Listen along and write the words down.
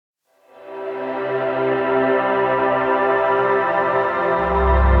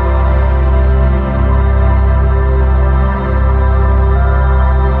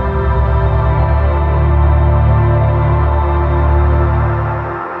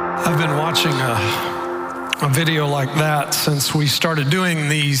I've been watching a video like that since we started doing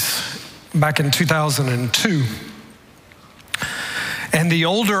these back in 2002. And the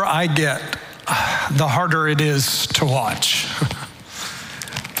older I get, the harder it is to watch,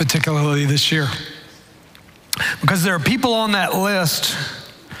 particularly this year. Because there are people on that list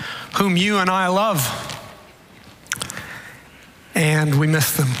whom you and I love, and we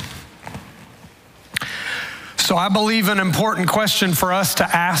miss them. So I believe an important question for us to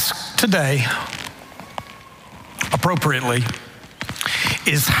ask today, appropriately,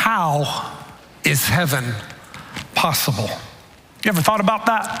 is how is heaven possible? You ever thought about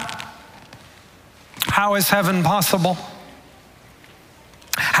that? How is heaven possible?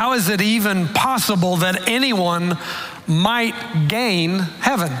 How is it even possible that anyone might gain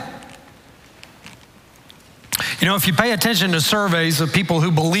heaven? You know, if you pay attention to surveys of people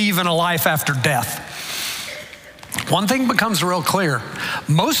who believe in a life after death, one thing becomes real clear.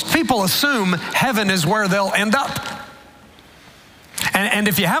 Most people assume heaven is where they'll end up. And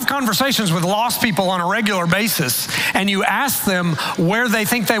if you have conversations with lost people on a regular basis and you ask them where they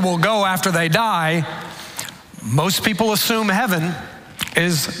think they will go after they die, most people assume heaven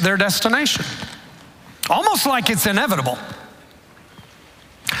is their destination. Almost like it's inevitable.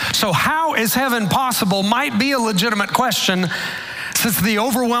 So how is heaven possible might be a legitimate question, since the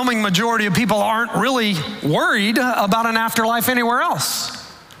overwhelming majority of people aren't really worried about an afterlife anywhere else.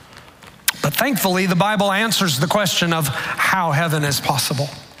 But thankfully, the Bible answers the question of how heaven is possible.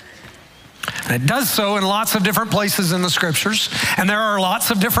 And it does so in lots of different places in the scriptures. And there are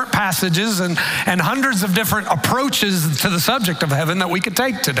lots of different passages and hundreds of different approaches to the subject of heaven that we could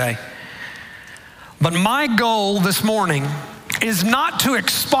take today. But my goal this morning is not to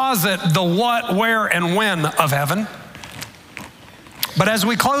exposit the what, where, and when of heaven. But as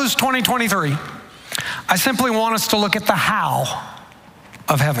we close 2023, I simply want us to look at the how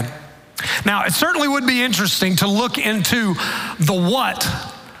of heaven. Now, it certainly would be interesting to look into the what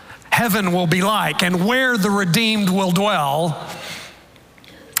heaven will be like and where the redeemed will dwell,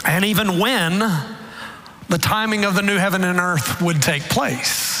 and even when the timing of the new heaven and earth would take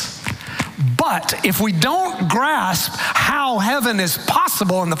place. But if we don't grasp how heaven is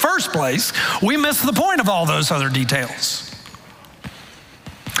possible in the first place, we miss the point of all those other details.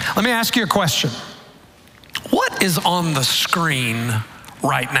 Let me ask you a question. What is on the screen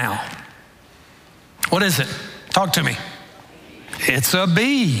right now? What is it? Talk to me. It's a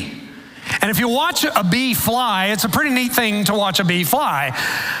bee. And if you watch a bee fly, it's a pretty neat thing to watch a bee fly.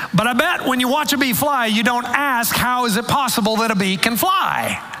 But I bet when you watch a bee fly, you don't ask, how is it possible that a bee can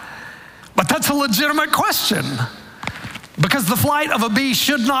fly? But that's a legitimate question, because the flight of a bee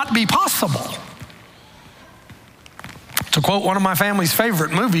should not be possible. To quote one of my family's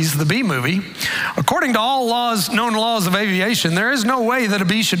favorite movies, the Bee Movie, according to all known laws of aviation, there is no way that a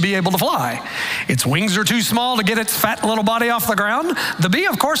bee should be able to fly. Its wings are too small to get its fat little body off the ground. The bee,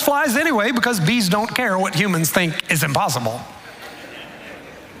 of course, flies anyway, because bees don't care what humans think is impossible.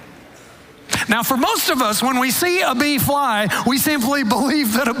 Now, for most of us, when we see a bee fly, we simply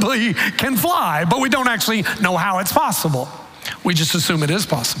believe that a bee can fly, but we don't actually know how it's possible. We just assume it is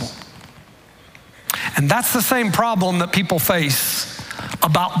possible. And that's the same problem that people face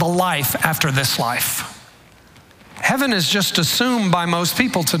about the life after this life. Heaven is just assumed by most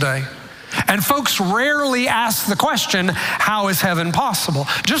people today. And folks rarely ask the question, how is heaven possible?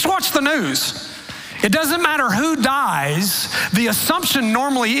 Just watch the news. It doesn't matter who dies, the assumption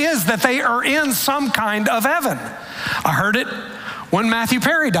normally is that they are in some kind of heaven. I heard it when Matthew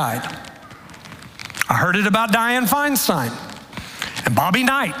Perry died. I heard it about Dianne Feinstein and Bobby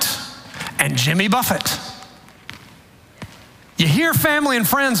Knight and Jimmy Buffett. You hear family and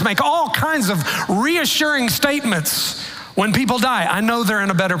friends make all kinds of reassuring statements when people die. I know they're in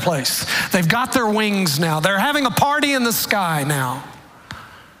a better place. They've got their wings now. They're having a party in the sky now.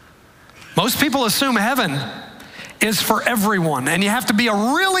 Most people assume heaven is for everyone, and you have to be a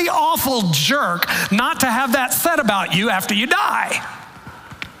really awful jerk not to have that said about you after you die.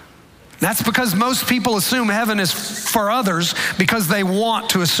 That's because most people assume heaven is for others because they want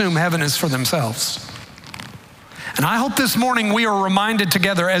to assume heaven is for themselves. And I hope this morning we are reminded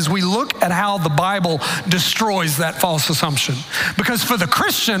together as we look at how the Bible destroys that false assumption. Because for the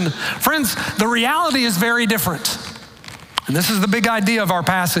Christian, friends, the reality is very different. And this is the big idea of our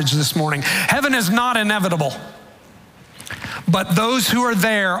passage this morning. Heaven is not inevitable, but those who are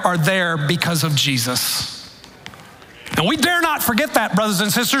there because of Jesus. And we dare not forget that, brothers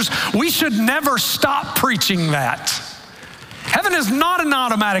and sisters. We should never stop preaching that. Heaven is not an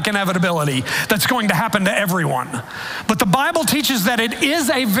automatic inevitability that's going to happen to everyone. But the Bible teaches that it is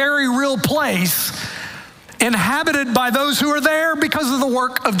a very real place inhabited by those who are there because of the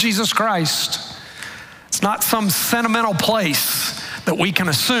work of Jesus Christ. It's not some sentimental place that we can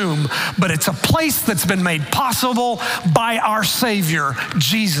assume, but it's a place that's been made possible by our Savior,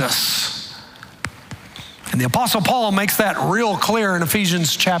 Jesus. And the Apostle Paul makes that real clear in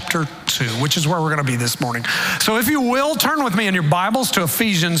Ephesians chapter 2, which is where we're going to be this morning. So if you will, turn with me in your Bibles to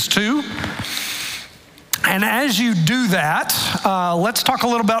Ephesians 2. And as you do that, let's talk a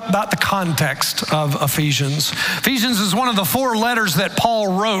little bit about the context of Ephesians. Ephesians is one of the 4 letters that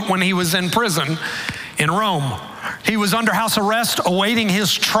Paul wrote when he was in prison in Rome. He was under house arrest awaiting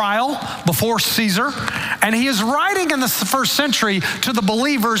his trial before Caesar, and he is writing in the first century to the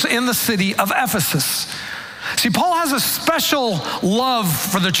believers in the city of Ephesus. See, Paul has a special love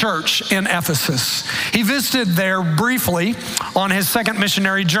for the church in Ephesus. He visited there briefly on his second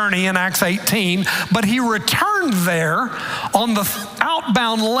missionary journey in Acts 18, but he returned there on the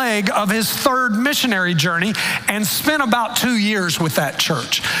outbound leg of his third missionary journey and spent about 2 years with that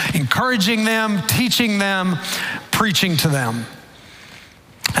church, encouraging them, teaching them, preaching to them.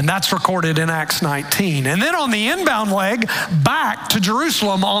 And that's recorded in Acts 19. And then on the inbound leg back to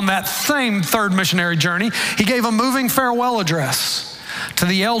Jerusalem on that same third missionary journey, he gave a moving farewell address to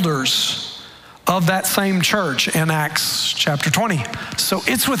the elders of that same church in Acts chapter 20. So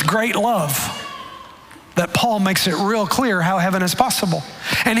it's with great love that Paul makes it real clear how heaven is possible.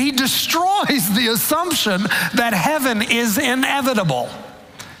 And he destroys the assumption that heaven is inevitable.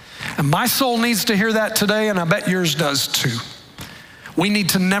 And my soul needs to hear that today, and I bet yours does too. We need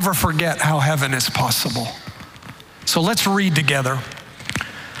to never forget how heaven is possible. So let's read together.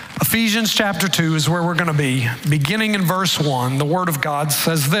 Ephesians chapter 2 is where we're going to be. Beginning in verse 1, the Word of God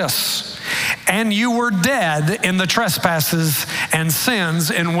says this: "And you were dead in the trespasses and sins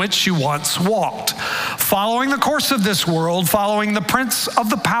in which you once walked, following the course of this world, following the prince of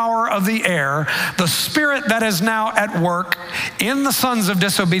the power of the air, the spirit that is now at work in the sons of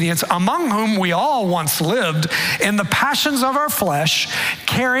disobedience, among whom we all once lived in the passions of our flesh,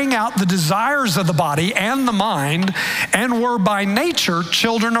 carrying out the desires of the body and the mind, and were by nature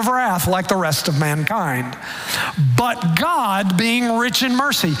children of wrath like the rest of mankind. But God, being rich in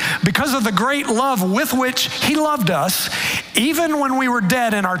mercy, because of the great love with which he loved us, even when we were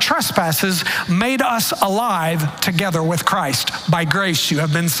dead in our trespasses, made us alive together with Christ. By grace you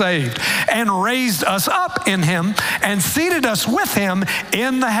have been saved, and raised us up in him, and seated us with him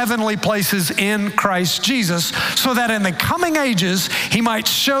in the heavenly places in Christ Jesus, so that in the coming ages he might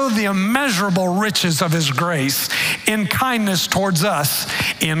show the immeasurable riches of his grace in kindness towards us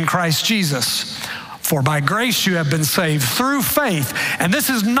in Christ Jesus. For by grace you have been saved through faith, and this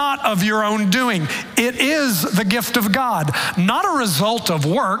is not of your own doing. It is the gift of God, not a result of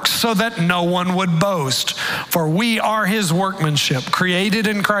works, so that no one would boast. For we are his workmanship, created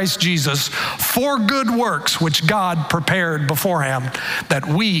in Christ Jesus for good works, which God prepared beforehand that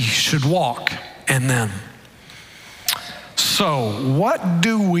we should walk in them." So, what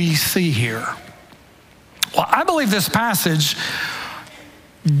do we see here? Well, I believe this passage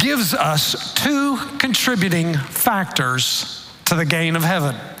gives us 2 contributing factors to the gain of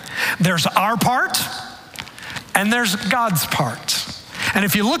heaven. There's our part, and there's God's part. And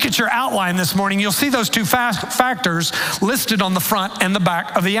if you look at your outline this morning, you'll see those 2 factors listed on the front and the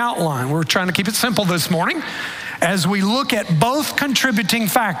back of the outline. We're trying to keep it simple this morning as we look at both contributing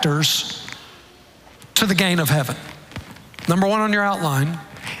factors to the gain of heaven. Number 1 on your outline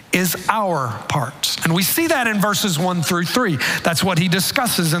is our part. And we see that in verses 1 through 3. That's what he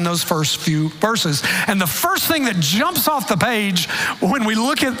discusses in those first few verses. And the first thing that jumps off the page when we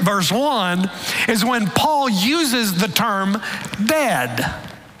look at verse 1 is when Paul uses the term dead.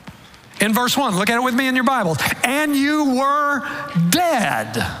 In verse 1, look at it with me in your Bible. "And you were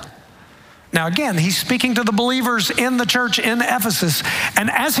dead." Now again, he's speaking to the believers in the church in Ephesus, and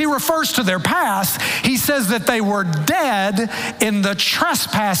as he refers to their past, he says that they were dead in the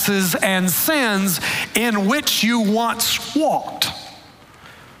trespasses and sins in which you once walked.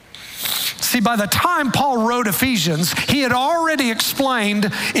 See, by the time Paul wrote Ephesians, he had already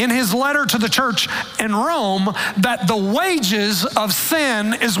explained in his letter to the church in Rome that the wages of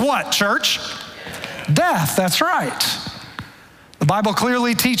sin is what, church? Death, that's right. The Bible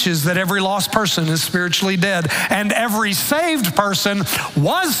clearly teaches that every lost person is spiritually dead, and every saved person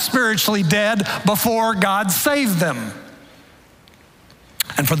was spiritually dead before God saved them.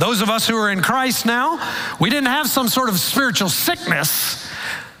 And for those of us who are in Christ now, we didn't have some sort of spiritual sickness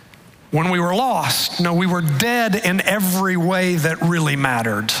when we were lost. No, we were dead in every way that really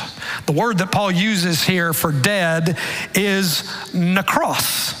mattered. The word that Paul uses here for dead is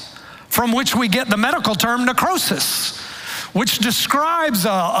nekros, from which we get the medical term necrosis, which describes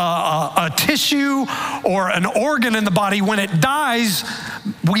a tissue or an organ in the body. When it dies,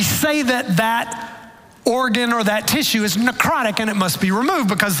 we say that that organ or that tissue is necrotic and it must be removed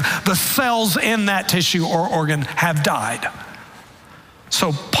because the cells in that tissue or organ have died.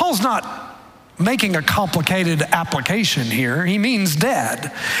 So Paul's not making a complicated application here. He means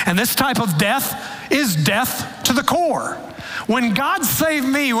dead. And this type of death is death to the core. When God saved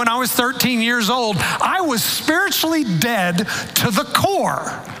me when I was 13 years old, I was spiritually dead to the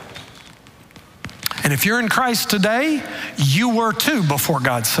core. And if you're in Christ today, you were too before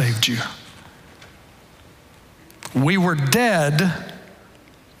God saved you. We were dead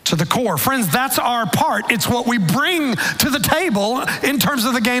to the core. Friends, that's our part. It's what we bring to the table in terms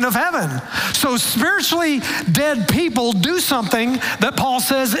of the gain of heaven. So spiritually dead people do something that Paul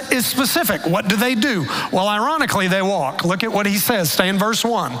says is specific. What do they do? Well, ironically, they walk. Look at what he says. Stay in verse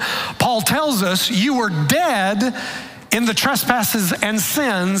 1. Paul tells us, you were dead in the trespasses and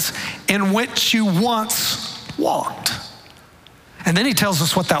sins in which you once walked. And then he tells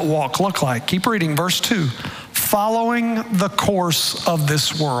us what that walk looked like. Keep reading, verse 2. Following the course of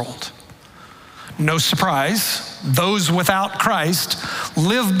this world. No surprise, those without Christ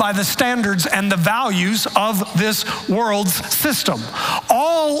live by the standards and the values of this world's system.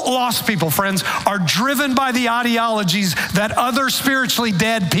 All lost people, friends, are driven by the ideologies that other spiritually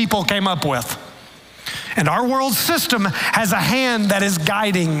dead people came up with. And our world system has a hand that is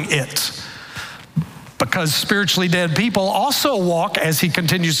guiding it. Because spiritually dead people also walk, as he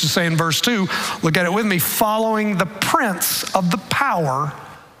continues to say in verse 2, look at it with me, following the prince of the power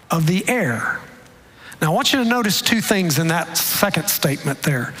of the air. Now I want you to notice two things in that second statement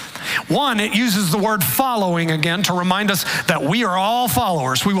there. One, it uses the word following again to remind us that we are all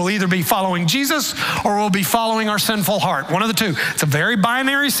followers. We will either be following Jesus or we'll be following our sinful heart. One of the two. It's a very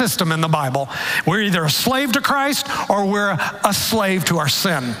binary system in the Bible. We're either a slave to Christ or we're a slave to our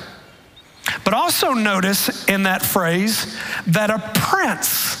sin. But also notice in that phrase that a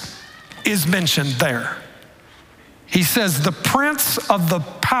prince is mentioned there. He says the prince of the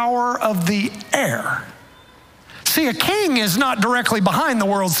power of the air. See, a king is not directly behind the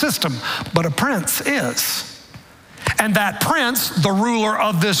world system, but a prince is. And that prince, the ruler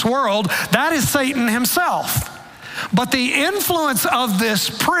of this world, that is Satan himself. But the influence of this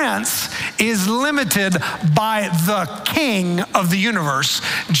prince is limited by the King of the universe,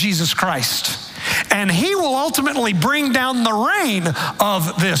 Jesus Christ. And he will ultimately bring down the reign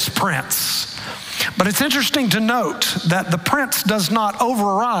of this prince. But it's interesting to note that the prince does not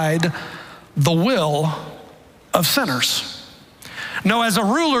override the will of sinners. No, as a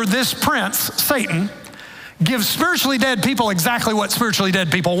ruler, this prince, Satan, gives spiritually dead people exactly what spiritually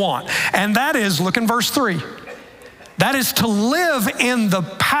dead people want. And that is, look in verse 3. That is to live in the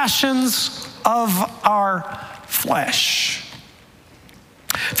passions of our flesh.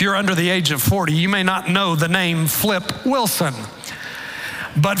 If you're under the age of 40, you may not know the name Flip Wilson.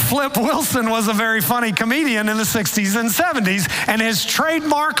 But Flip Wilson was a very funny comedian in the 60s and 70s, and his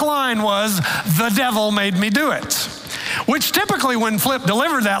trademark line was, "The devil made me do it." Which typically when Flip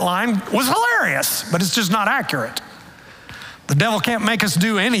delivered that line was hilarious, but it's just not accurate. The devil can't make us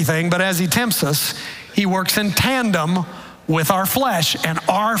do anything, but as he tempts us, he works in tandem with our flesh, and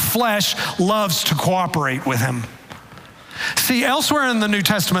our flesh loves to cooperate with him. See, elsewhere in the New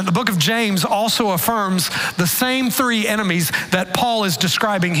Testament, the book of James also affirms the same three enemies that Paul is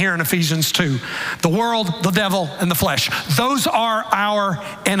describing here in Ephesians 2. The world, the devil, and the flesh. Those are our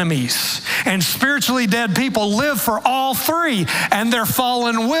enemies. And spiritually dead people live for all three, and their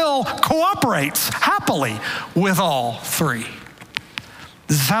fallen will cooperates happily with all three.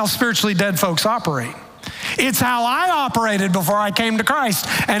 This is how spiritually dead folks operate. It's how I operated before I came to Christ.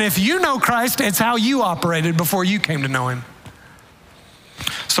 And if you know Christ, it's how you operated before you came to know him.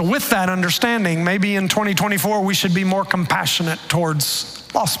 So with that understanding, maybe in 2024, we should be more compassionate towards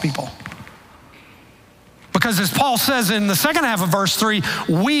lost people. Because as Paul says in the second half of verse 3,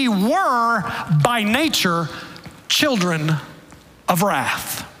 we were by nature children of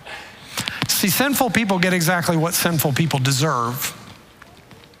wrath. See, sinful people get exactly what sinful people deserve.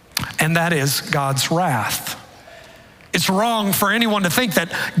 And that is God's wrath. It's wrong for anyone to think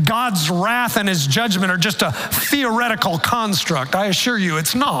that God's wrath and his judgment are just a theoretical construct. I assure you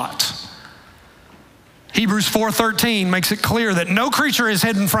it's not. Hebrews 4:13 makes it clear that no creature is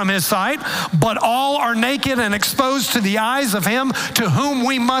hidden from his sight, but all are naked and exposed to the eyes of him to whom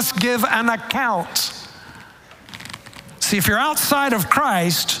we must give an account. See, if you're outside of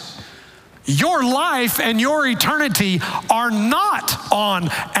Christ, your life and your eternity are not on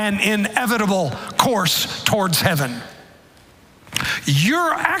an inevitable course towards heaven.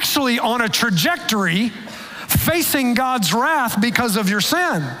 You're actually on a trajectory facing God's wrath because of your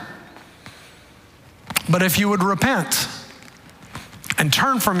sin. But if you would repent and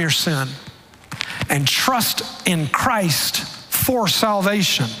turn from your sin and trust in Christ for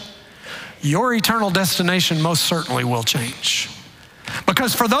salvation, your eternal destination most certainly will change.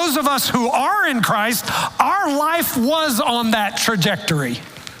 Because for those of us who are in Christ, our life was on that trajectory,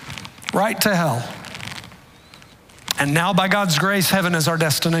 right to hell. And now by God's grace, heaven is our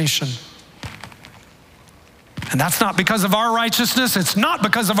destination. And that's not because of our righteousness. It's not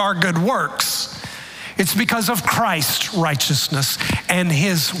because of our good works. It's because of Christ's righteousness and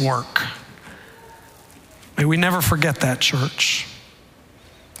his work. May we never forget that, church.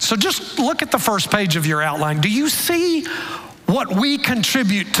 So just look at the first page of your outline. Do you see what we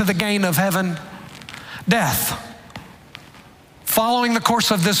contribute to the gain of heaven? Death. Following the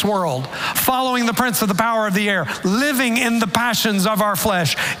course of this world, following the prince of the power of the air, living in the passions of our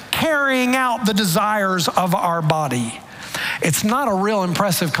flesh, carrying out the desires of our body. It's not a real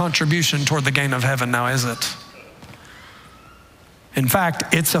impressive contribution toward the gain of heaven now, is it? In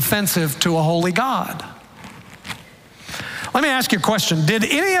fact, it's offensive to a holy God. Let me ask you a question. Did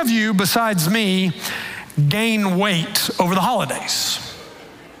any of you, besides me, gain weight over the holidays?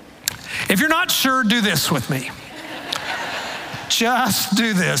 If you're not sure, do this with me. Just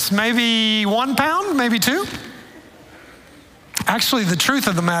do this. Maybe 1 pound, maybe 2. Actually, the truth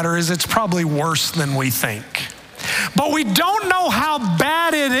of the matter is it's probably worse than we think. But we don't know how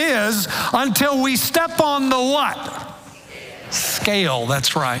bad it is until we step on the what? Scale,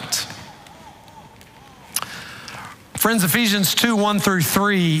 that's right. Friends, Ephesians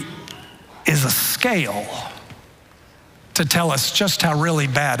 2:1-3 is a scale to tell us just how really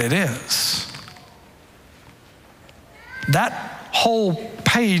bad it is. That whole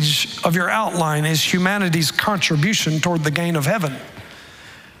page of your outline is humanity's contribution toward the gain of heaven.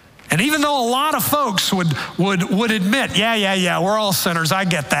 And even though a lot of folks would admit, yeah, we're all sinners, I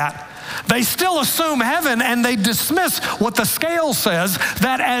get that, they still assume heaven and they dismiss what the scale says,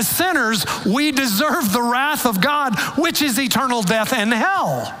 that as sinners, we deserve the wrath of God, which is eternal death and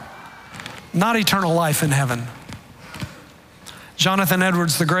hell, not eternal life in heaven. Jonathan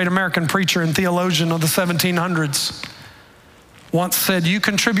Edwards, the great American preacher and theologian of the 1700s, once said, you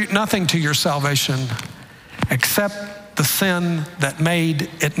contribute nothing to your salvation except the sin that made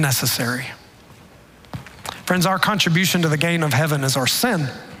it necessary. Friends, our contribution to the gain of heaven is our sin.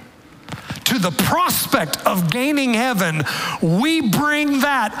 To the prospect of gaining heaven, we bring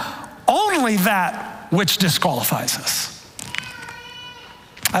that, only that which disqualifies us.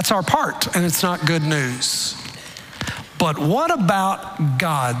 That's our part, and it's not good news. But what about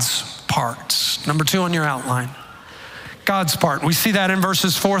God's part? Number 2 on your outline. God's part. We see that in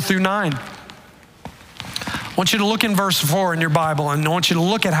verses 4-9. I want you to look in verse 4 in your Bible, and I want you to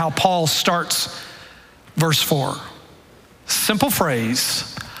look at how Paul starts verse 4. Simple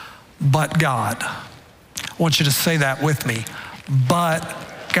phrase, but God. I want you to say that with me. But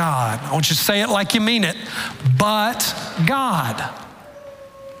God. I want you to say it like you mean it. But God.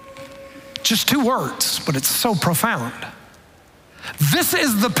 Just 2 words, but it's so profound. This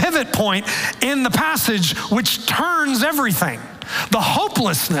is the pivot point in the passage which turns everything. The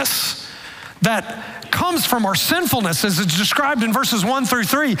hopelessness that comes from our sinfulness, as it's described in verses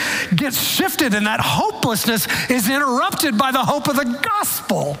 1-3, gets shifted, and that hopelessness is interrupted by the hope of the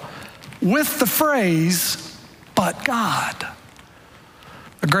gospel with the phrase, but God.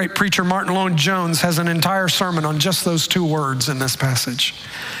 The great preacher Martin Lloyd-Jones has an entire sermon on just those 2 words in this passage.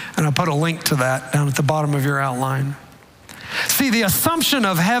 And I'll put a link to that down at the bottom of your outline. See, the assumption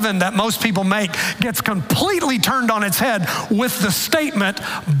of heaven that most people make gets completely turned on its head with the statement,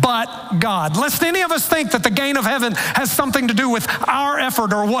 but God. Lest any of us think that the gain of heaven has something to do with our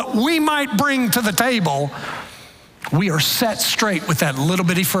effort or what we might bring to the table, we are set straight with that little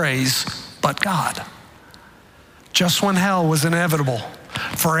bitty phrase, but God. Just when hell was inevitable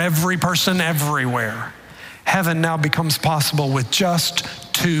for every person everywhere, heaven now becomes possible with just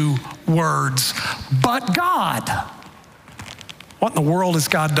 2 words, but God. What in the world has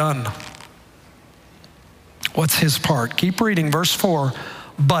God done? What's his part? Keep reading, verse 4.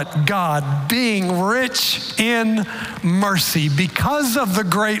 But God, being rich in mercy, because of the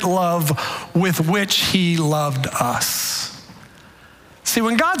great love with which he loved us. See,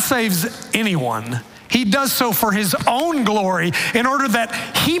 when God saves anyone, he does so for his own glory in order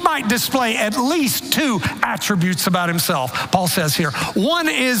that he might display at least 2 attributes about himself. Paul says here, one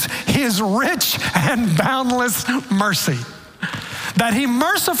is his rich and boundless mercy, that he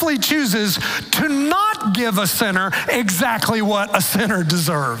mercifully chooses to not give a sinner exactly what a sinner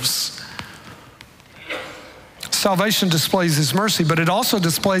deserves. Salvation displays his mercy, but it also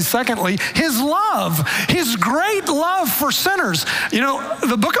displays, secondly, his love, his great love for sinners. You know,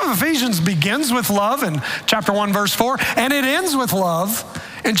 the book of Ephesians begins with love in chapter 1, verse 4, and it ends with love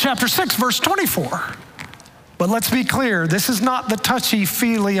in chapter 6, verse 24. But let's be clear, this is not the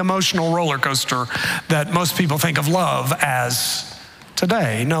touchy-feely emotional roller coaster that most people think of love as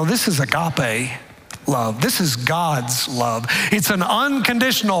today. No, this is agape love. This is God's love. It's an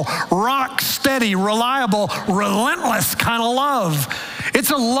unconditional, rock-steady, reliable, relentless kind of love. It's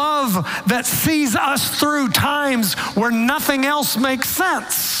a love that sees us through times where nothing else makes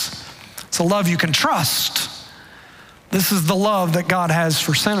sense. It's a love you can trust. This is the love that God has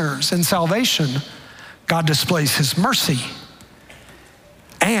for sinners. In salvation, God displays his mercy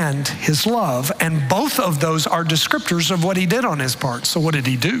and his love, and both of those are descriptors of what he did on his part. So what did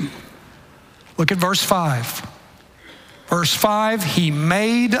he do? Look at verse 5. Verse 5, he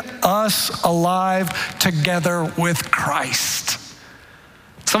made us alive together with Christ.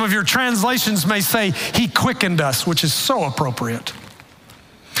 Some of your translations may say he quickened us, which is so appropriate.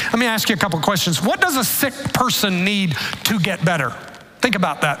 Let me ask you a couple questions. What does a sick person need to get better? Think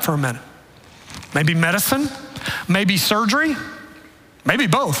about that for a minute. Maybe medicine, maybe surgery, maybe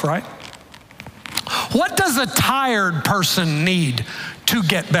both, right? What does a tired person need to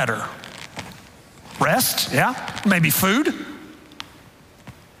get better? Rest, yeah, maybe food.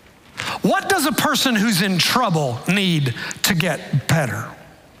 What does a person who's in trouble need to get better?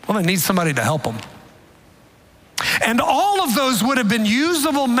 Well, they need somebody to help them. And all of those would have been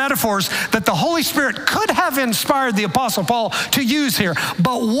usable metaphors that the Holy Spirit could have inspired the Apostle Paul to use here.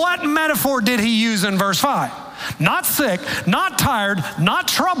 But what metaphor did he use in verse 5? Not sick, not tired, not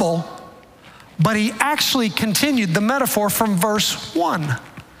trouble, but he actually continued the metaphor from verse 1.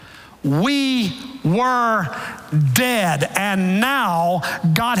 We were dead, and now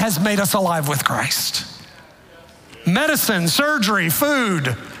God has made us alive with Christ. Medicine, surgery,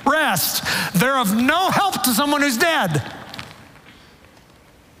 food, rest, they're of no help to someone who's dead.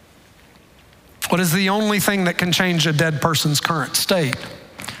 What is the only thing that can change a dead person's current state?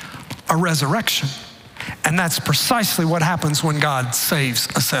 A resurrection. And that's precisely what happens when God saves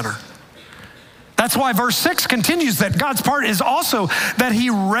a sinner. That's why verse 6 continues that God's part is also that he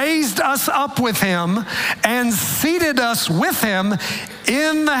raised us up with him and seated us with him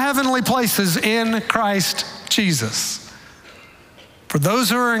in the heavenly places in Christ Jesus. For those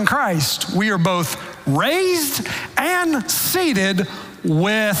who are in Christ, we are both raised and seated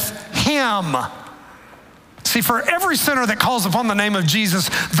with him. See, for every sinner that calls upon the name of Jesus,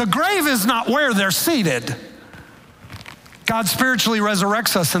 the grave is not where they're seated. God spiritually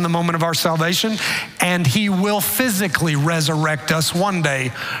resurrects us in the moment of our salvation, and he will physically resurrect us one day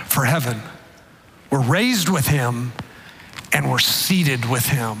for heaven. We're raised with him, and we're seated with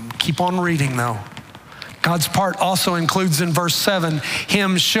him. Keep on reading, though. God's part also includes in verse 7,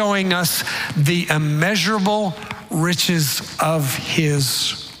 him showing us the immeasurable riches of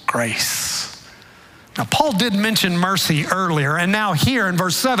his grace. Now, Paul did mention mercy earlier, and now here in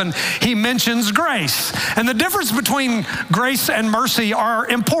verse 7, he mentions grace. And the difference between grace and mercy are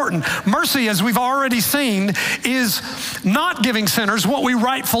important. Mercy, as we've already seen, is not giving sinners what we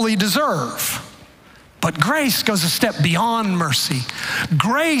rightfully deserve. But grace goes a step beyond mercy.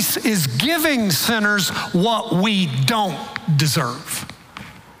 Grace is giving sinners what we don't deserve.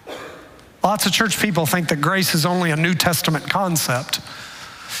 Lots of church people think that grace is only a New Testament concept,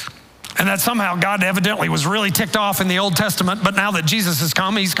 and that somehow God evidently was really ticked off in the Old Testament, but now that Jesus has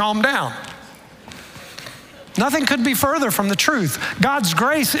come, he's calmed down. Nothing could be further from the truth. God's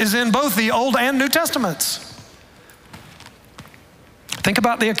grace is in both the Old and New Testaments. Think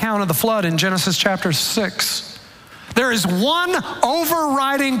about the account of the flood in Genesis chapter 6. There is one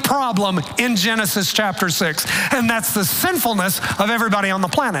overriding problem in Genesis chapter 6, and that's the sinfulness of everybody on the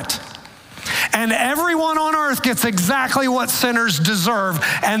planet. And everyone on earth gets exactly what sinners deserve,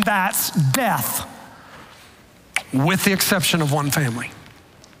 and that's death, with the exception of one family.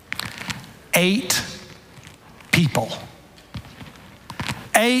 8 people.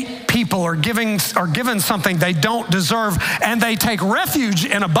 8 people are given something they don't deserve, and they take refuge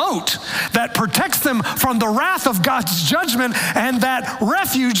in a boat that protects them from the wrath of God's judgment, and that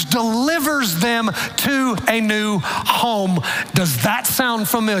refuge delivers them to a new home. Does that sound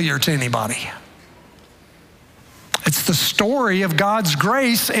familiar to anybody? It's the story of God's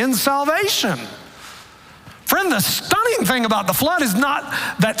grace in salvation. Friend, the stunning thing about the flood is not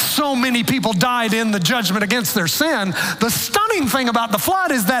that so many people died in the judgment against their sin. The stunning thing about the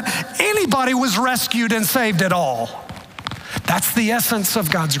flood is that anybody was rescued and saved at all. That's the essence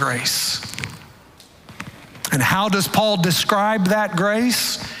of God's grace. And how does Paul describe that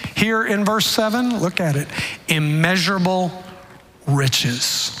grace? here in verse 7? Look at it. Immeasurable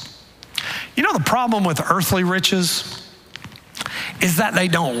riches. You know the problem with earthly riches is that they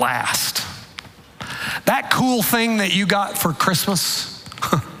don't last. That cool thing that you got for Christmas,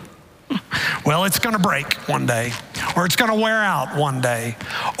 well, it's going to break one day, or it's going to wear out one day,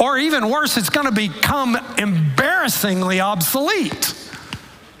 or even worse, it's going to become embarrassingly obsolete.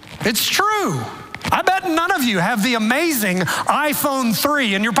 It's true. I bet none of you have the amazing iPhone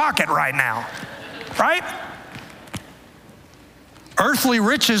 3 in your pocket right now, right? Earthly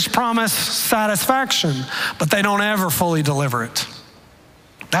riches promise satisfaction, but they don't ever fully deliver it.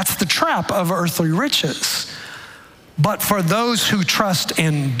 That's the trap of earthly riches. But for those who trust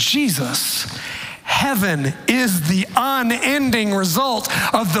in Jesus, heaven is the unending result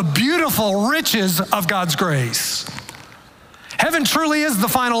of the beautiful riches of God's grace. Heaven truly is the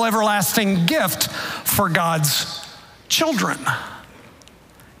final everlasting gift for God's children.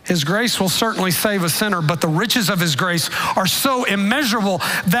 His grace will certainly save a sinner, but the riches of his grace are so immeasurable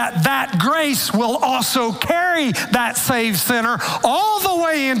that that grace will also carry that saved sinner all the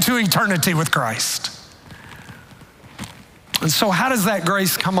way into eternity with Christ. And so how does that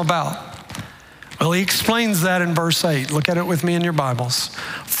grace come about? Well, he explains that in verse 8. Look at it with me in your Bibles.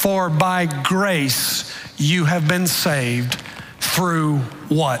 For by grace you have been saved through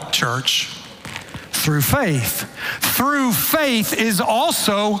what, church? Through faith. Through faith is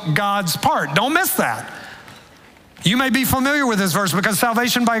also God's part. Don't miss that. You may be familiar with this verse because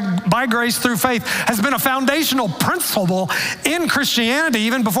salvation by grace through faith has been a foundational principle in Christianity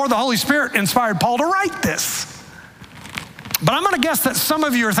even before the Holy Spirit inspired Paul to write this. But I'm going to guess that some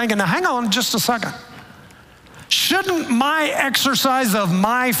of you are thinking, now hang on just a second. Shouldn't my exercise of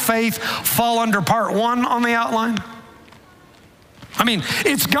my faith fall under part 1 on the outline? I mean,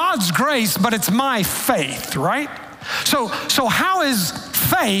 it's God's grace, but it's my faith, right? So how is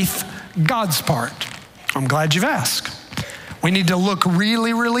faith God's part? I'm glad you've asked. We need to look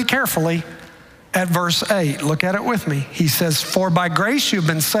really, really carefully at verse 8. Look at it with me. He says, for by grace you've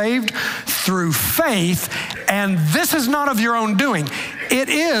been saved through faith, and this is not of your own doing. It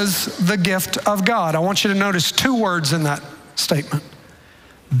is the gift of God. I want you to notice 2 words in that statement.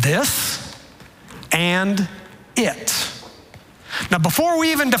 This and it. Now, before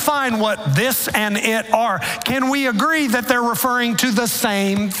we even define what this and it are, can we agree that they're referring to the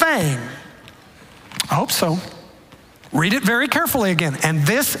same thing? I hope so. Read it very carefully again. And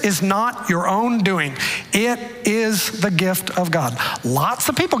this is not your own doing. It is the gift of God. Lots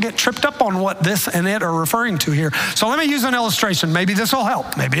of people get tripped up on what this and it are referring to here. So let me use an illustration. Maybe this will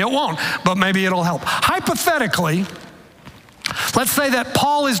help. Maybe it won't, but maybe it'll help. Hypothetically, let's say that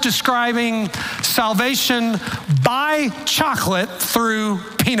Paul is describing salvation by chocolate through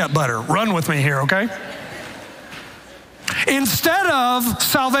peanut butter. Run with me here, okay? Instead of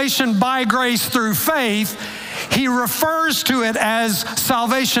salvation by grace through faith, he refers to it as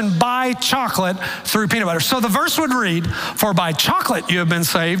salvation by chocolate through peanut butter. So the verse would read, for by chocolate you have been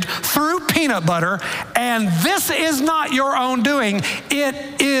saved through peanut butter, and this is not your own doing.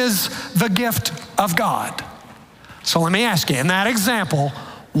 It is the gift of God. So let me ask you, in that example,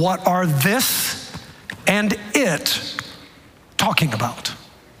 what are this and it talking about?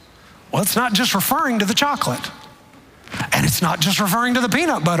 Well, it's not just referring to the chocolate. And it's not just referring to the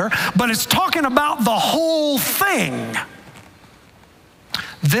peanut butter, but it's talking about the whole thing.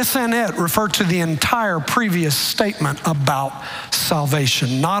 This and it refer to the entire previous statement about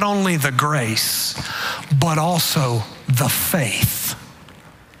salvation. Not only the grace, but also the faith.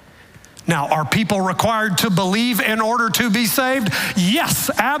 Now, are people required to believe in order to be saved? Yes,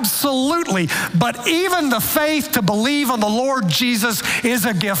 absolutely. But even the faith to believe on the Lord Jesus is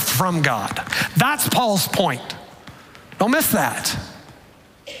a gift from God. That's Paul's point. Don't miss that.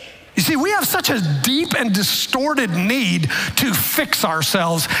 You see, we have such a deep and distorted need to fix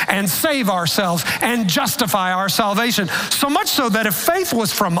ourselves and save ourselves and justify our salvation. So much so that if faith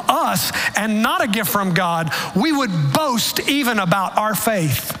was from us and not a gift from God, we would boast even about our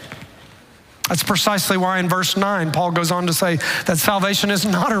faith. That's precisely why in verse 9, Paul goes on to say that salvation is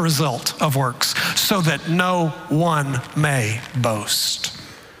not a result of works, so that no one may boast.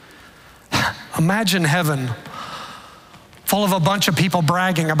 Imagine heaven full of a bunch of people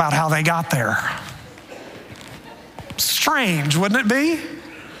bragging about how they got there. Strange, wouldn't it be?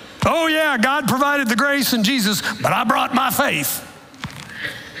 Oh yeah, God provided the grace in Jesus, but I brought my faith.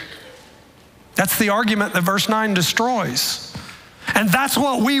 That's the argument that verse 9 destroys. And that's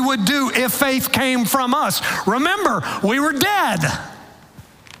what we would do if faith came from us. Remember, we were dead.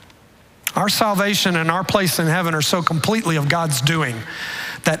 Our salvation and our place in heaven are so completely of God's doing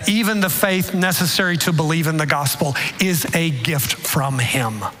that even the faith necessary to believe in the gospel is a gift from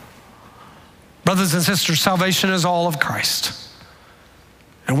him. Brothers and sisters, salvation is all of Christ.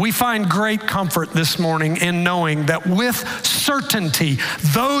 And we find great comfort this morning in knowing that with certainty,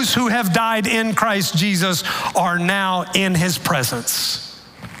 those who have died in Christ Jesus are now in his presence.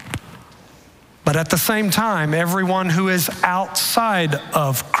 But at the same time, everyone who is outside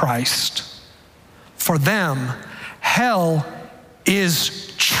of Christ, for them, hell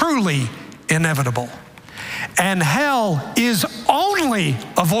is truly inevitable. And hell is only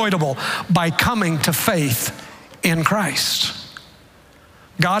avoidable by coming to faith in Christ.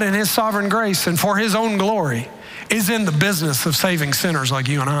 God in his sovereign grace and for his own glory is in the business of saving sinners like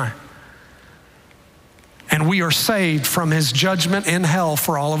you and I. And we are saved from his judgment in hell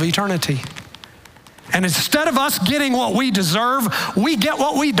for all of eternity. And instead of us getting what we deserve, we get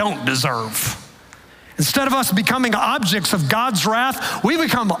what we don't deserve. Instead of us becoming objects of God's wrath, we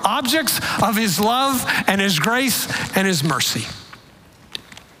become objects of his love and his grace and his mercy.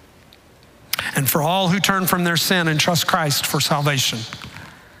 And for all who turn from their sin and trust Christ for salvation,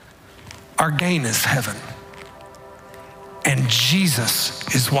 our gain is heaven. And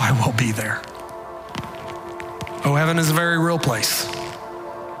Jesus is why we'll be there. Oh, heaven is a very real place,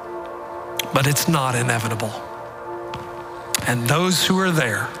 but it's not inevitable. And those who are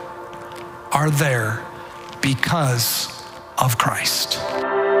there because of Christ.